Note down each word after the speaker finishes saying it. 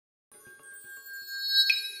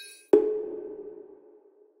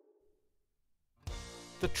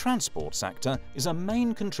The transport sector is a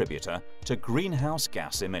main contributor to greenhouse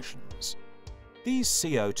gas emissions. These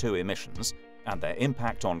CO2 emissions and their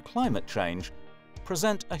impact on climate change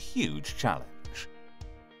present a huge challenge.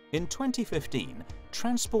 In 2015,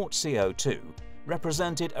 transport CO2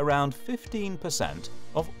 represented around 15%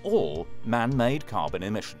 of all man-made carbon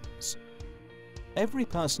emissions. Every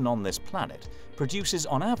person on this planet produces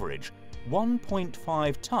on average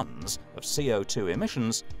 1.5 tons of CO2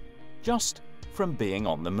 emissions just from being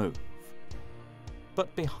on the move.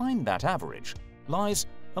 But behind that average lies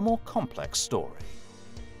a more complex story.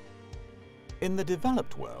 In the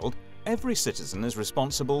developed world, every citizen is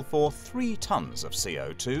responsible for 3 tons of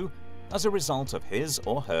CO2 as a result of his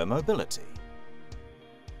or her mobility.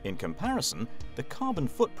 In comparison, the carbon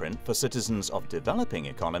footprint for citizens of developing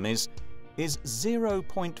economies is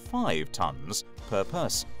 0.5 tons per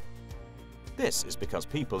person. This is because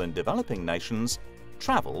people in developing nations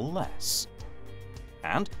travel less.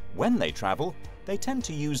 And when they travel, they tend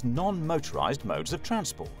to use non-motorized modes of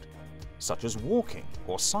transport, such as walking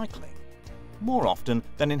or cycling, more often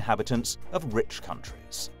than inhabitants of rich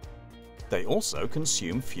countries. They also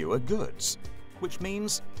consume fewer goods, which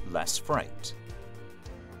means less freight.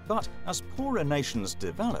 But as poorer nations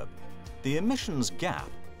develop, the emissions gap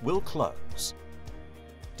will close.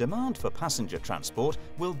 Demand for passenger transport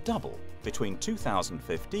will double between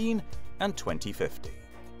 2015 and 2050.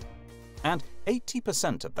 And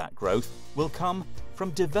 80% of that growth will come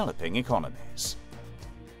from developing economies.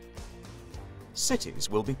 Cities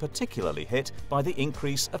will be particularly hit by the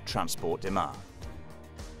increase of transport demand.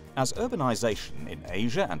 As urbanization in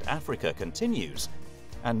Asia and Africa continues,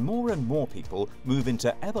 and more people move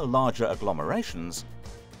into ever larger agglomerations,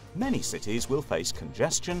 many cities will face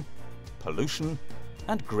congestion, pollution,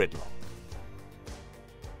 and gridlock.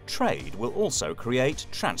 Trade will also create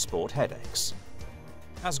transport headaches.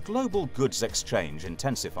 As global goods exchange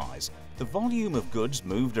intensifies, the volume of goods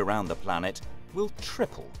moved around the planet will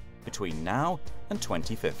triple between now and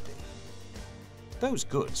 2050. Those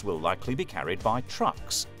goods will likely be carried by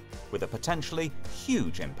trucks, with a potentially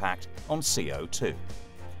huge impact on CO2.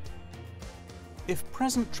 If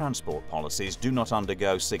present transport policies do not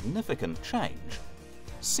undergo significant change,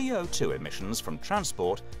 CO2 emissions from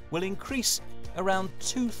transport will increase around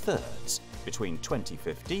 2/3 between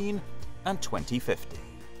 2015 and 2050.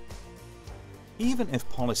 Even if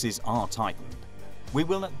policies are tightened, we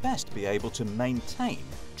will at best be able to maintain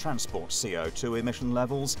transport CO2 emission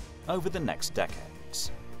levels over the next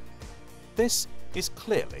decades. This is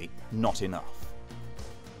clearly not enough.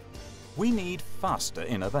 We need faster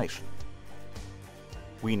innovation.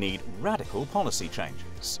 We need radical policy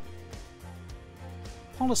changes.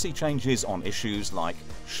 Policy changes on issues like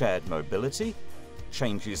shared mobility,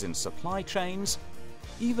 changes in supply chains,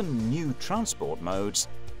 even new transport modes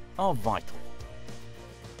are vital.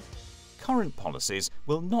 Current policies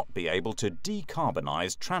will not be able to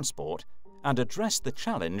decarbonize transport and address the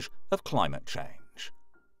challenge of climate change.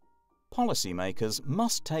 Policymakers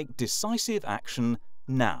must take decisive action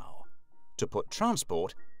now to put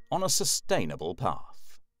transport on a sustainable path.